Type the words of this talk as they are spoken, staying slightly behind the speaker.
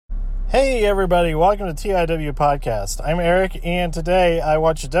Hey everybody, welcome to TIW Podcast. I'm Eric, and today I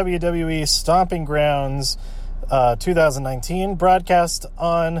watched WWE Stomping Grounds 2019, broadcast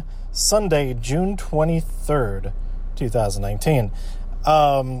on Sunday, June 23rd, 2019.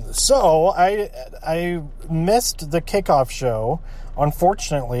 So I missed the kickoff show.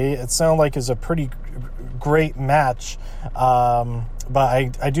 Unfortunately, it sounded like it was a pretty great match, but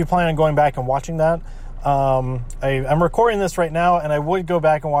I do plan on going back and watching that. I'm recording this right now, and I would go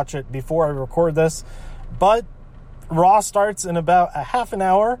back and watch it before I record this, but Raw starts in about a half an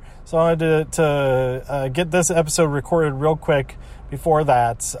hour, so I wanted to get this episode recorded real quick before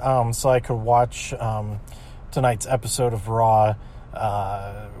that, so I could watch tonight's episode of Raw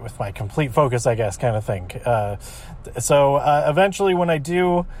with my complete focus, I guess, kind of thing. So eventually, when I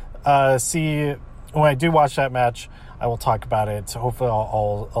do watch that match, I will talk about it. So hopefully,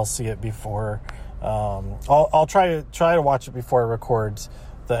 I'll see it before. I'll try to watch it before I record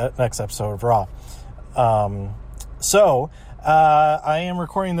the next episode of Raw. So I am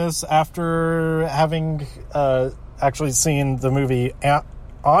recording this after having actually seen the movie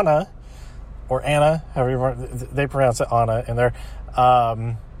Anna, or Anna, however they pronounce it, Anna, in there.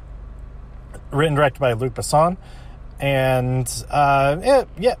 Written and directed by Luc Besson, and it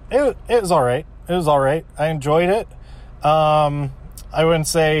was all right. It was all right. I enjoyed it. I wouldn't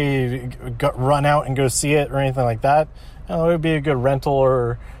say run out and go see it or anything like that. It would be a good rental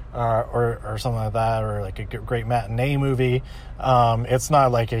or something like that, or like a great matinee movie. It's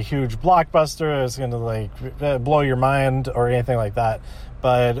not like a huge blockbuster. It's going to like blow your mind or anything like that.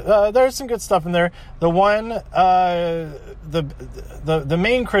 But there's some good stuff in there. The one, the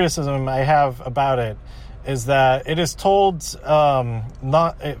main criticism I have about it is that it is told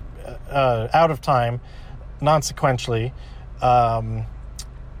not out of time, non-sequentially. And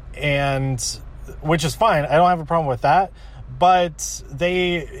which is fine. I don't have a problem with that. But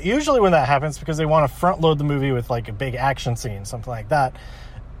they usually, when that happens, because they want to front load the movie with like a big action scene, something like that.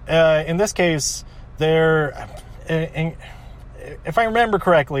 In this case, if I remember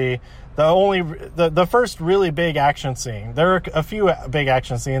correctly, the first really big action scene, there are a few big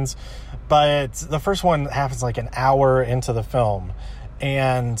action scenes, but the first one happens like an hour into the film.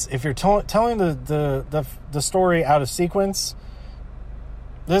 And if you're telling the story out of sequence,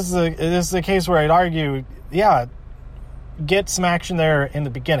 this is a case where I'd argue, yeah, get some action there in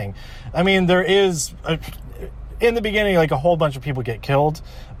the beginning. I mean, there is in the beginning, like, a whole bunch of people get killed,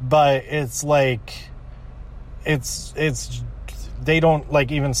 but it's like it's they don't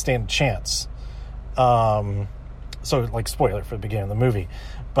like even stand a chance. So like, spoiler for the beginning of the movie.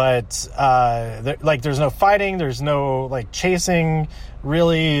 But there's no fighting, there's no like chasing,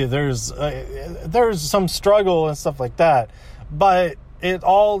 really. There's some struggle and stuff like that, but it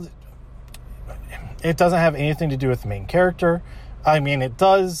doesn't have anything to do with the main character. I mean, it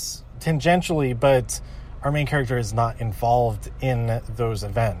does tangentially, but our main character is not involved in those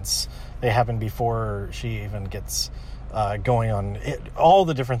events. They happen before she even gets going on all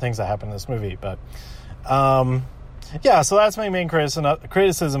the different things that happen in this movie. But yeah, so that's my main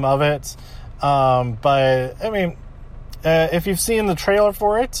criticism of it. But I mean, if you've seen the trailer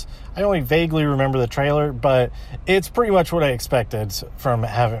for it, I only vaguely remember the trailer, but it's pretty much what I expected from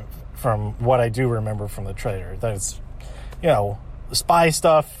what I do remember from the trailer. That it's, spy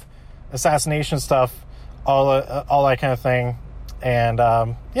stuff, assassination stuff, all that kind of thing. And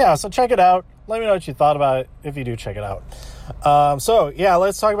yeah, so check it out. Let me know what you thought about it if you do check it out. So yeah,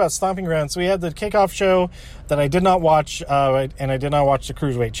 let's talk about Stomping Grounds. So we had the kickoff show that I did not watch, and I did not watch the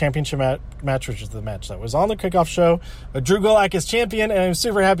Cruiserweight Championship match, which is the match that was on the kickoff show. But Drew Gulak is champion, and I'm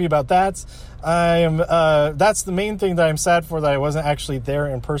super happy about that. That's the main thing that I'm sad for, that I wasn't actually there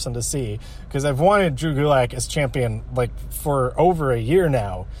in person to see, because I've wanted Drew Gulak as champion like for over a year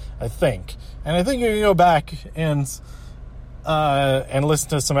now, I think. And I think you can go back and listen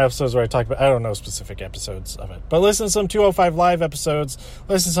to some episodes where I talk about, I don't know specific episodes of it, but listen to some 205 Live episodes,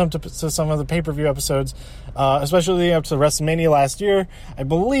 listen to some of the pay-per-view episodes, especially up to WrestleMania last year. I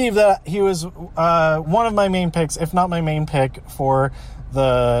believe that he was one of my main picks, if not my main pick, for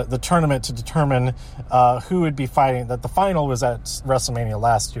the tournament to determine who would be fighting. That the final was at WrestleMania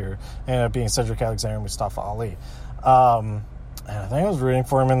last year, and ended up being Cedric Alexander and Mustafa Ali. And I think I was rooting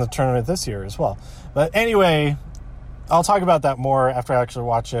for him in the tournament this year as well. But anyway, I'll talk about that more after I actually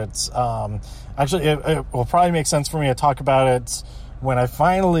watch it. Actually, it will probably make sense for me to talk about it when I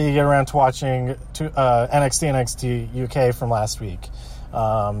finally get around to watching NXT UK from last week.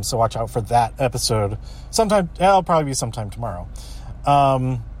 So watch out for that episode. It'll probably be sometime tomorrow.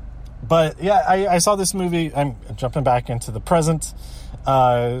 But yeah, I saw this movie. I'm jumping back into the present.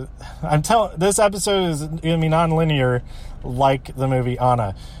 This episode is going to be non-linear like the movie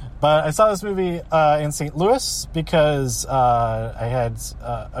Anna. But I saw this movie in St. Louis because I had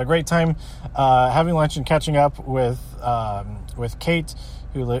a great time having lunch and catching up with Kate,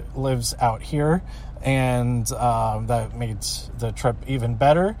 who lives out here, and that made the trip even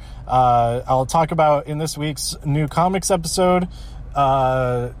better. I'll talk about in this week's new comics episode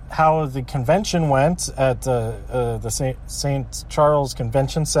how the convention went at the St. Charles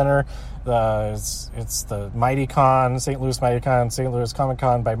Convention Center. It's the MightyCon, St. Louis MightyCon, St. Louis Comic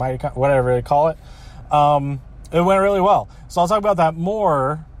Con by MightyCon, whatever they call it. It went really well. So I'll talk about that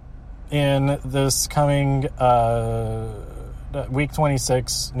more in this coming week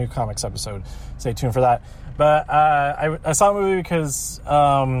 26 new comics episode. Stay tuned for that. But I saw the movie because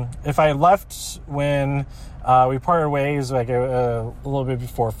if I left when we parted ways, like a little bit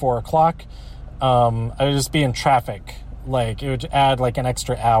before 4 o'clock, I would just be in traffic. Like, it would add like an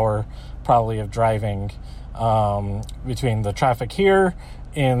extra hour probably of driving between the traffic here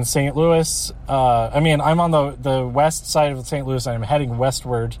in St. Louis. I'm on the west side of St. Louis, and I'm heading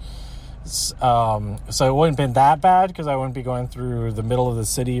westward. So it wouldn't have been that bad because I wouldn't be going through the middle of the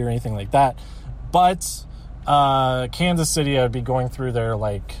city or anything like that. But Kansas City, I'd be going through there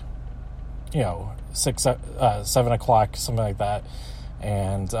like, 7 o'clock, something like that.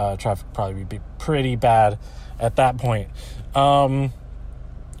 And traffic probably would be pretty bad at that point.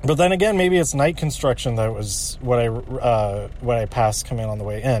 But then again, maybe it's night construction that was what I passed coming on the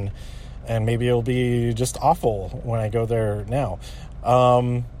way in, and maybe it'll be just awful when I go there now.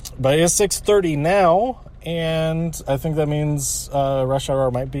 But it is 6:30 now, and I think that means rush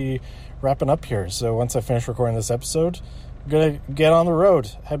hour might be wrapping up here. So once I finish recording this episode, I'm gonna get on the road,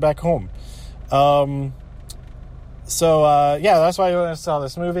 head back home. So that's why I saw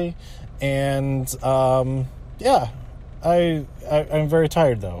this movie, and I'm very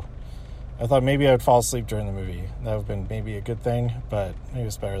tired, though. I thought maybe I would fall asleep during the movie. That would have been maybe a good thing, but maybe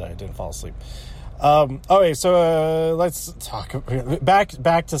it's better that I didn't fall asleep. Okay, so let's talk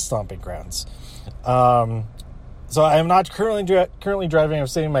back to Stomping Grounds. So I'm not currently driving. I'm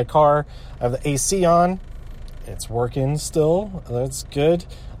sitting in my car. I have the AC on. It's working still. That's good.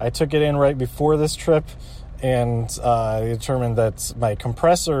 I took it in right before this trip, and I determined that my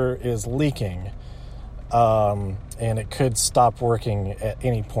compressor is leaking. And it could stop working at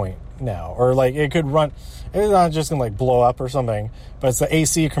any point now, or like it could run. It's not just gonna like blow up or something, but it's the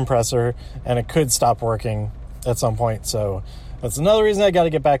AC compressor, and it could stop working at some point. So that's another reason I got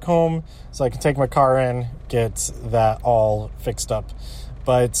to get back home so I can take my car in, get that all fixed up.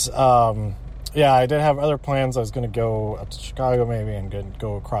 But I did have other plans. I was going to go up to Chicago maybe and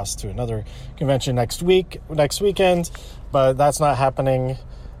go across to another convention next weekend, but that's not happening.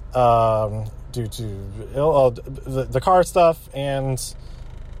 Due to the car stuff and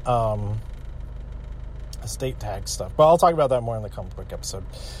estate tag stuff. But I'll talk about that more in the comic book episode.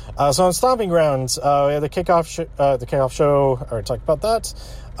 So on Stomping Grounds, we had the kickoff show. I already talked about that.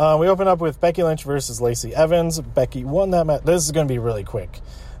 We opened up with Becky Lynch versus Lacey Evans. Becky won that match. This is going to be really quick.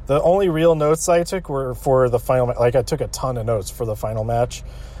 The only real notes I took were for the final match. Like, I took a ton of notes for the final match,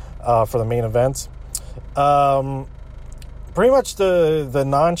 for the main event. Pretty much the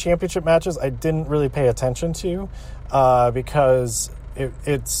non-championship matches I didn't really pay attention to because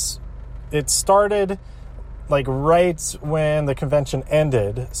it started like right when the convention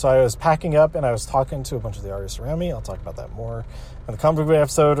ended. So I was packing up and I was talking to a bunch of the artists around me. I'll talk about that more in the comic book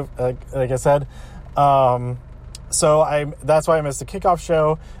episode, like I said. So that's why I missed the kickoff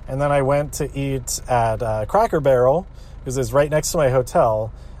show, and then I went to eat at Cracker Barrel because it's right next to my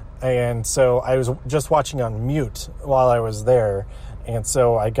hotel. And so I was just watching on mute while I was there. And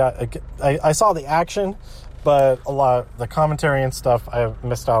so I saw the action, but a lot of the commentary and stuff, I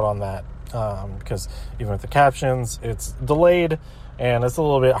missed out on that. Because even with the captions, it's delayed and it's a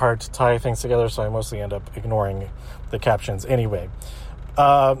little bit hard to tie things together. So I mostly end up ignoring the captions anyway.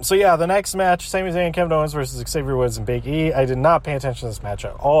 The next match, Sami Zayn and Kevin Owens versus Xavier Woods and Big E. I did not pay attention to this match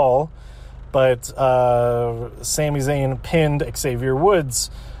at all, but Sami Zayn pinned Xavier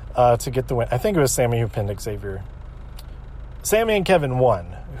Woods to get the win. I think it was Sami who pinned Xavier. Sami and Kevin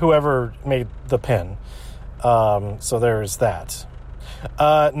won, whoever made the pin. So there's that.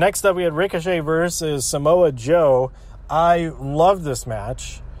 Next up, we had Ricochet versus Samoa Joe. I loved this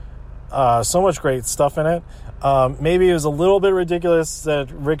match. So much great stuff in it. Maybe it was a little bit ridiculous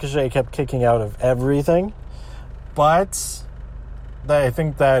that Ricochet kept kicking out of everything, but I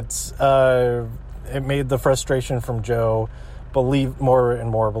think that it made the frustration from Joe more and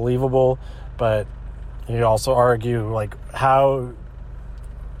more believable. But you also argue, like,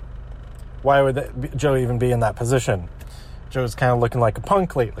 why would Joe even be in that position? Joe's kind of looking like a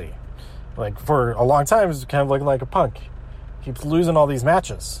punk lately. Like, for a long time, he's kind of looking like a punk. Keeps losing all these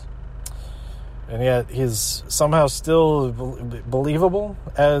matches. and yet he's somehow still believable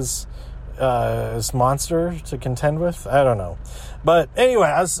as this monster to contend with. I don't know. But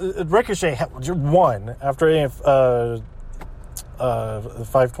anyway, Ricochet won after a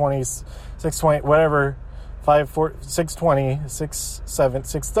 520, 620, whatever, 620,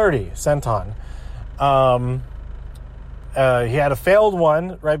 630 senton. He had a failed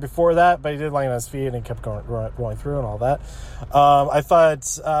one right before that, but he did land on his feet and he kept going through and all that. I thought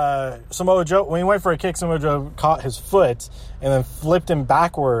Samoa Joe, when he went for a kick, Samoa Joe caught his foot and then flipped him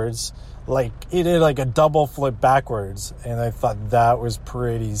backwards. Like, he did like a double flip backwards, and I thought that was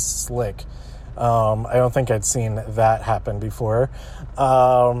pretty slick. I don't think I'd seen that happen before.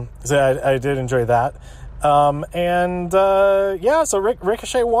 So I did enjoy that. So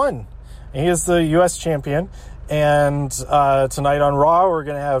Ricochet won. He is the U.S. champion. And tonight on Raw, we're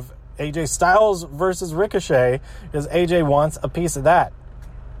going to have AJ Styles versus Ricochet, because AJ wants a piece of that.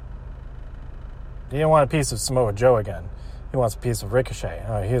 He didn't want a piece of Samoa Joe again. He wants a piece of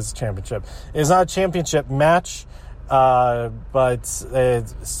Ricochet. His championship. It's not a championship match, but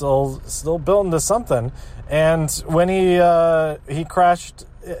it's still building to something. And when he crashed,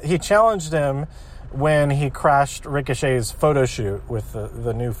 he challenged him when he crashed Ricochet's photo shoot with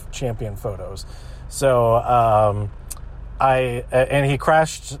the new champion photos. So he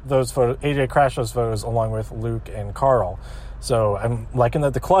crashed those photos. AJ crashed those photos along with Luke and Carl. So I'm liking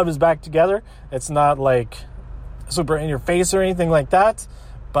that the club is back together. It's not like super in your face or anything like that,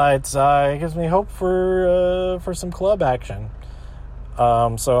 but it gives me hope for some club action.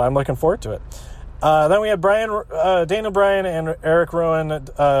 So I'm looking forward to it. Then we had Daniel Bryan and Eric Rowan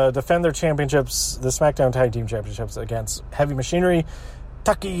defend their championships, the SmackDown Tag Team Championships, against Heavy Machinery,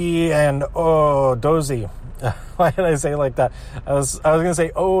 Tucky, and Dozy. Why did I say it like that? I was going to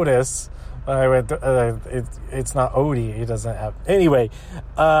say Otis. I went. It's not Odie. He doesn't have. Anyway,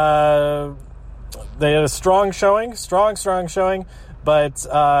 they had a strong showing, but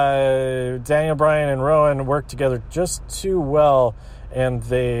Daniel Bryan and Rowan worked together just too well, and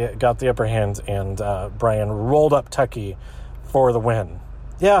they got the upper hand, and Bryan rolled up Tucky for the win.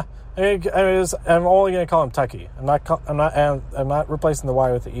 Yeah, I'm only going to call him Tucky. I'm not replacing the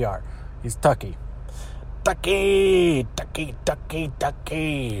Y with the ER. He's Tucky. Tucky.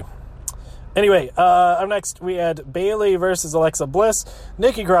 Anyway, up next we had Bayley versus Alexa Bliss.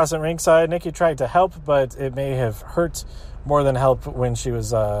 Nikki Cross at ringside. Nikki tried to help, but it may have hurt more than help when she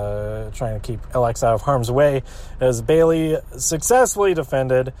was trying to keep Alexa out of harm's way, as Bayley successfully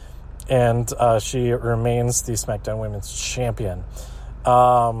defended, and she remains the SmackDown Women's Champion.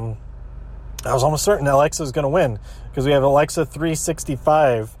 I was almost certain Alexa was going to win, because we have Alexa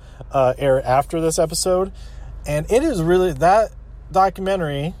 365 air after this episode, and it is really, that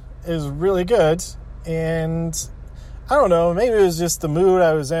documentary is really good, and I don't know, maybe it was just the mood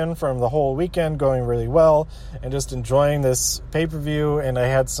I was in from the whole weekend going really well and just enjoying this pay-per-view, and I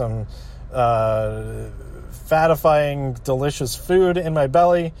had some fatifying, delicious food in my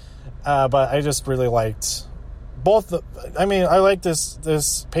belly, but I just really liked I liked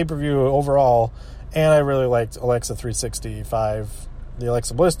this pay-per-view overall, and I really liked Alexa 365, the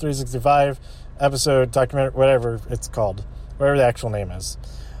Alexa Bliss 365 episode, documentary, whatever it's called, whatever the actual name is.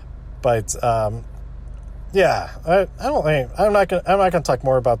 But yeah, I'm not gonna talk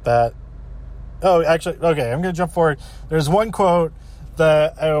more about that. Oh, actually, okay, I'm gonna jump forward. There's one quote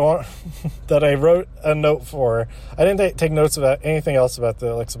that that I wrote a note for. I didn't take notes about anything else about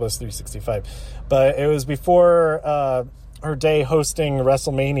the Alexa Bliss 365, but it was before her day hosting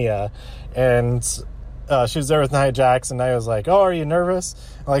WrestleMania, and she was there with Nia Jax, and Nia was like, "Oh, are you nervous?"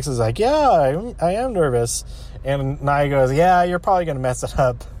 Alexa's like, "Yeah, I am nervous," and Nia goes, "Yeah, you're probably gonna mess it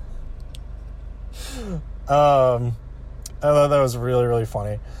up." I thought that was really, really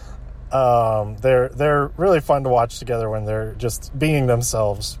funny. They're really fun to watch together when they're just being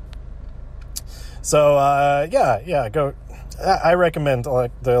themselves. So go. I recommend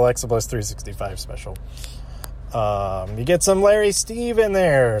the Alexa Bliss 365 special. You get some Larry Steve in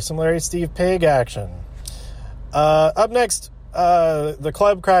there, some Larry Steve Pig action. Up next, the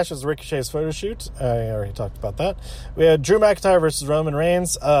club crashes Ricochet's photo shoot. I already talked about that. We had Drew McIntyre versus Roman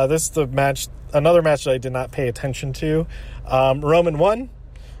Reigns. This is the match, another match that I did not pay attention to. Roman won,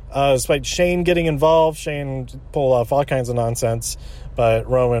 despite Shane getting involved. Shane pulled off all kinds of nonsense, but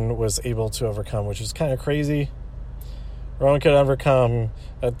Roman was able to overcome, which is kind of crazy. Roman could overcome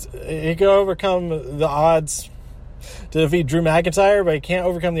the odds to defeat Drew McIntyre, but he can't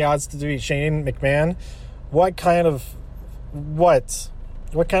overcome the odds to defeat Shane McMahon. What kind of what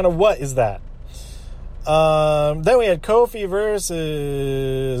is that? Then we had Kofi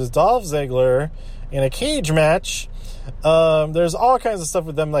versus Dolph Ziggler in a cage match. There's all kinds of stuff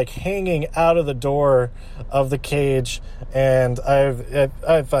with them like hanging out of the door of the cage, and I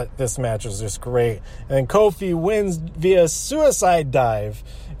thought this match was just great. And then Kofi wins via suicide dive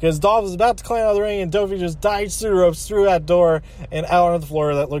because Dolph was about to climb out of the ring, and Kofi just dived through the ropes, through that door, and out on the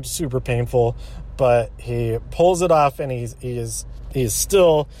floor. That looked super painful, but he pulls it off, and he is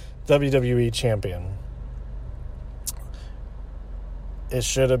still WWE champion. It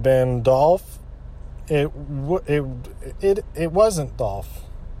should have been Dolph. It wasn't Dolph,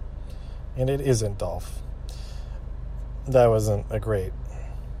 and it isn't Dolph. That wasn't a great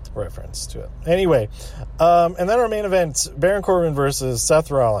reference to it. Anyway, and then our main event: Baron Corbin versus Seth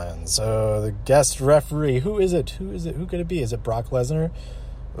Rollins. The guest referee. Who is it? Who could it be? Is it Brock Lesnar?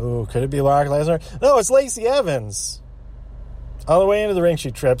 Oh, could it be Brock Lesnar? No, it's Lacey Evans. On the way into the ring, she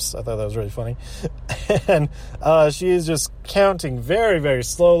trips. I thought that was really funny. And she is just counting very, very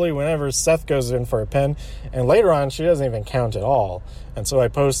slowly whenever Seth goes in for a pin. And later on, she doesn't even count at all. And so I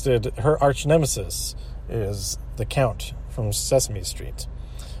posted her arch nemesis is the Count from Sesame Street.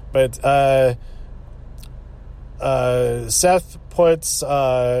 But Seth puts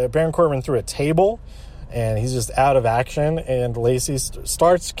Baron Corbin through a table, and he's just out of action. And Lacey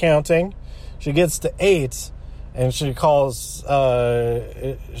starts counting. She gets to 8. And she calls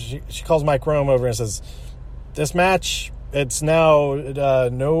she calls Mike Rome over and says, "This match, it's now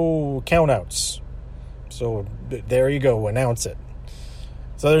no countouts. So there you go, announce it."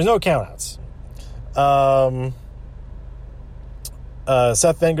 So there's no countouts.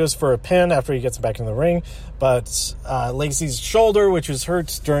 Seth then goes for a pin after he gets back in the ring, but Lacey's shoulder, which was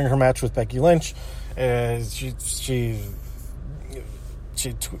hurt during her match with Becky Lynch, she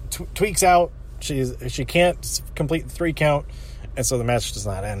tweaks out. She can't complete the 3 count, and so the match does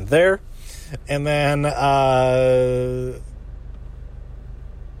not end there. And then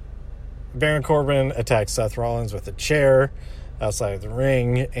Baron Corbin attacks Seth Rollins with a chair outside of the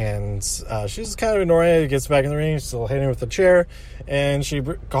ring, and she's kind of ignoring it. Gets back in the ring, still hitting with the chair, and she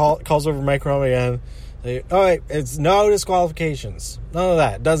calls over Mike Rome again. All right, it's no disqualifications. None of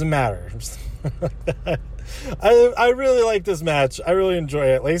that. Doesn't matter. I really like this match. I really enjoy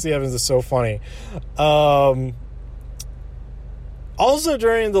it. Lacey Evans is so funny. Also,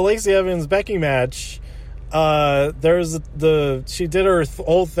 during the Lacey Evans Becky match, she did her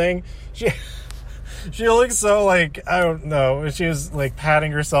whole thing. She looks so like, I don't know. She was like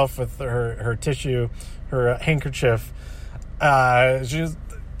patting herself with her tissue, her handkerchief. She was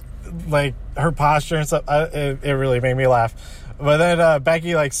like her posture and stuff. It really made me laugh. But then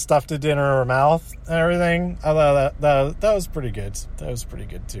Becky like stuffed it in her mouth and everything. I thought that was pretty good. That was pretty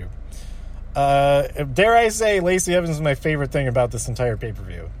good too. Dare I say, Lacey Evans is my favorite thing about this entire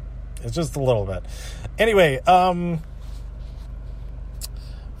pay-per-view. It's just a little bit. Anyway,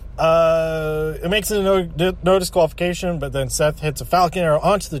 it makes it no disqualification, but then Seth hits a Falcon Arrow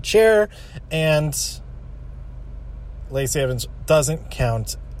onto the chair, and Lacey Evans doesn't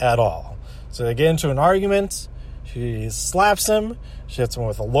count at all. So they get into an argument. She slaps him. She hits him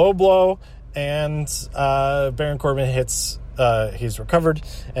with a low blow, and Baron Corbin hits. He's recovered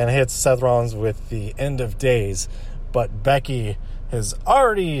and hits Seth Rollins with the End of Days. But Becky has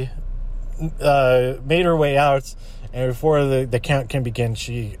already made her way out, and before the count can begin,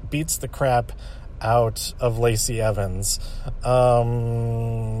 she beats the crap out of Lacey Evans.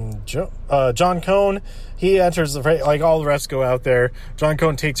 John Cone, he enters the like all the refs go out there. John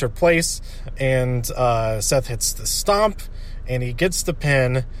Cone takes her place, and Seth hits the stomp, and he gets the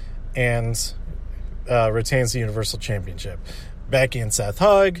pin and retains the Universal Championship. Becky and Seth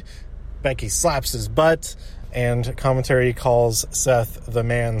hug. Becky slaps his butt, and commentary calls Seth the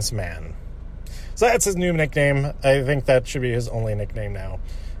Man's Man. So that's his new nickname. I think that should be his only nickname now.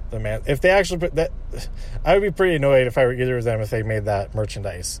 The Man. If they actually put that, I would be pretty annoyed if I were either of them if they made that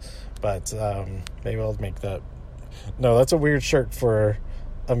merchandise. But maybe I'll make that. No, that's a weird shirt for.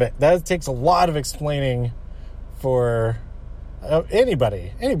 That takes a lot of explaining for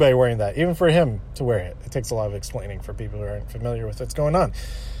anybody wearing that. Even for him to wear it, it takes a lot of explaining for people who aren't familiar with what's going on.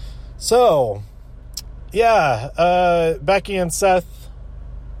 So, yeah, Becky and Seth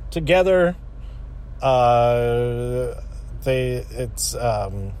together. It's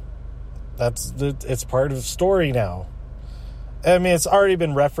part of the story now. I mean, it's already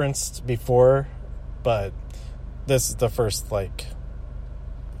been referenced before, but this is the first like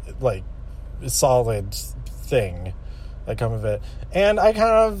solid thing that come of it. And I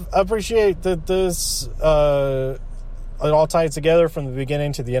kind of appreciate that this it all tied together from the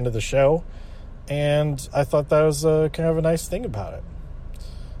beginning to the end of the show, and I thought that was kind of a nice thing about it.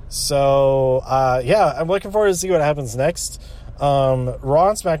 So yeah, I'm looking forward to see what happens next. Raw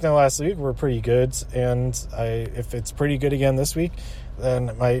and SmackDown last week were pretty good, and if it's pretty good again this week,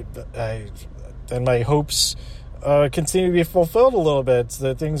 then my hopes continue to be fulfilled a little bit.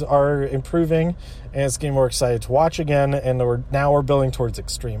 That things are improving, and it's getting more excited to watch again. And we're building towards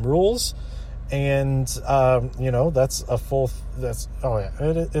Extreme Rules, and that's a full.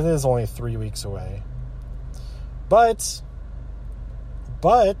 It is only 3 weeks away, but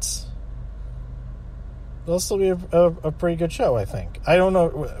it'll still be a pretty good show, I think. I don't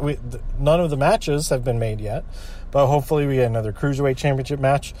know. None of the matches have been made yet, but hopefully we get another Cruiserweight Championship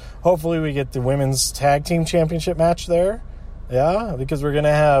match. Hopefully we get the Women's Tag Team Championship match there. Yeah, because we're going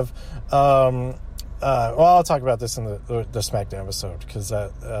to have... I'll talk about this in the SmackDown episode, because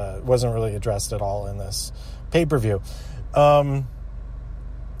that wasn't really addressed at all in this pay-per-view.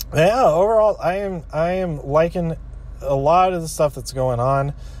 Overall, I am liking a lot of the stuff that's going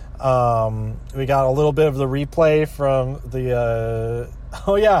on. We got a little bit of the replay from the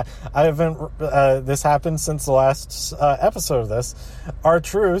I haven't this happened since the last episode of this.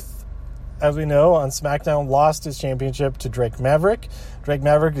 R-Truth, as we know, on SmackDown lost his championship to Drake Maverick. Drake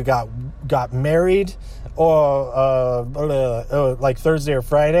Maverick got married like Thursday or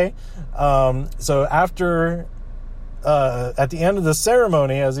Friday. So after at the end of the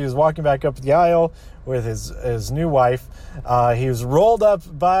ceremony, as he was walking back up the aisle with his new wife, he was rolled up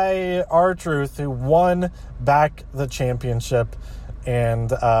by R-Truth, who won back the championship,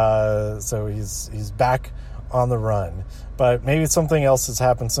 and so he's back on the run. But maybe something else has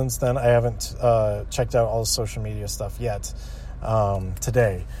happened since then. I haven't checked out all the social media stuff yet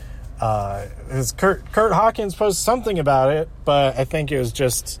today. Kurt Hawkins posted something about it, but I think it was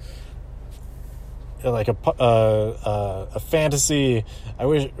just like a fantasy, I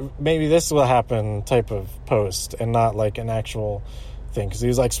wish maybe this will happen type of post, and not like an actual thing, because he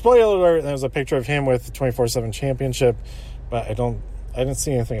was like, spoiler alert, and there was a picture of him with the 24/7 championship, but I didn't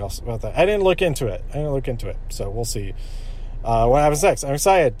see anything else about that. I didn't look into it, so we'll see what happens next. I'm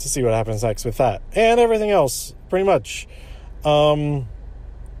excited to see what happens next with that and everything else, pretty much. But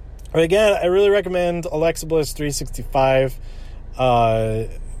again, I really recommend Alexa Bliss 365.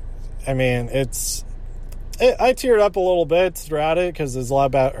 I teared up a little bit throughout it, because there's a lot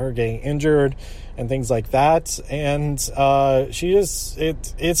about her getting injured and things like that. And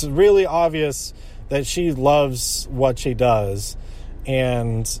it's really obvious that she loves what she does.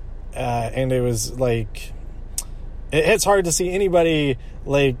 And it was like, it's hard to see anybody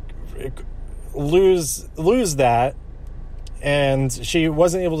like lose that. And she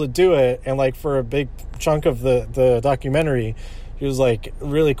wasn't able to do it. And like for a big chunk of the documentary, he was like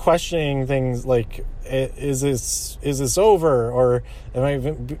really questioning things like, is this over, or am I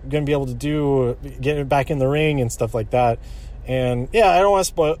even going to be able to get it back in the ring and stuff like that? And yeah, I don't want to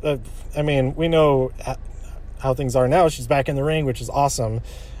spoil. We know how things are now. She's back in the ring, which is awesome,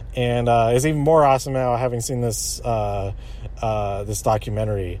 and it's even more awesome now having seen this this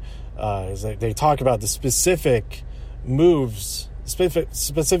documentary. Is that they talk about the specific moves,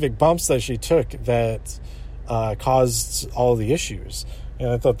 specific bumps that she took that caused all the issues, and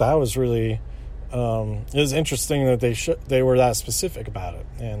I thought that was really it was interesting that they were that specific about it.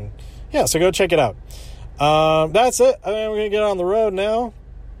 And yeah, so go check it out. That's it. I think we're gonna get on the road now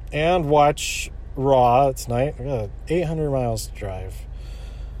and watch Raw tonight. I got 800 miles to drive.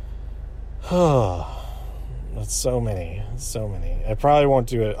 That's so many. I probably won't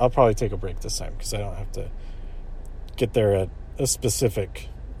do it. I'll probably take a break this time, because I don't have to get there at a specific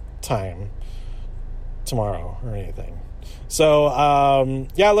time tomorrow or anything. So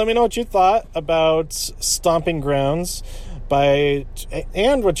let me know what you thought about Stomping Grounds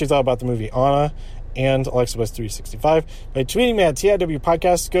and what you thought about the movie Anna and Alexa Bliss 365 by tweeting me at TIW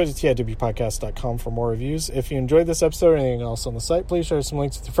Podcast. Go to TIWpodcast.com for more reviews. If you enjoyed this episode or anything else on the site, please share some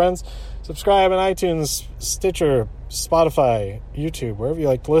links with your friends. Subscribe on iTunes, Stitcher, Spotify, YouTube, wherever you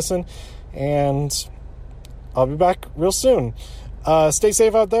like to listen. And I'll be back real soon. Stay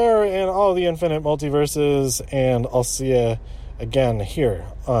safe out there in all the infinite multiverses, and I'll see you again here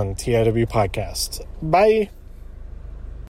on TIW Podcast. Bye.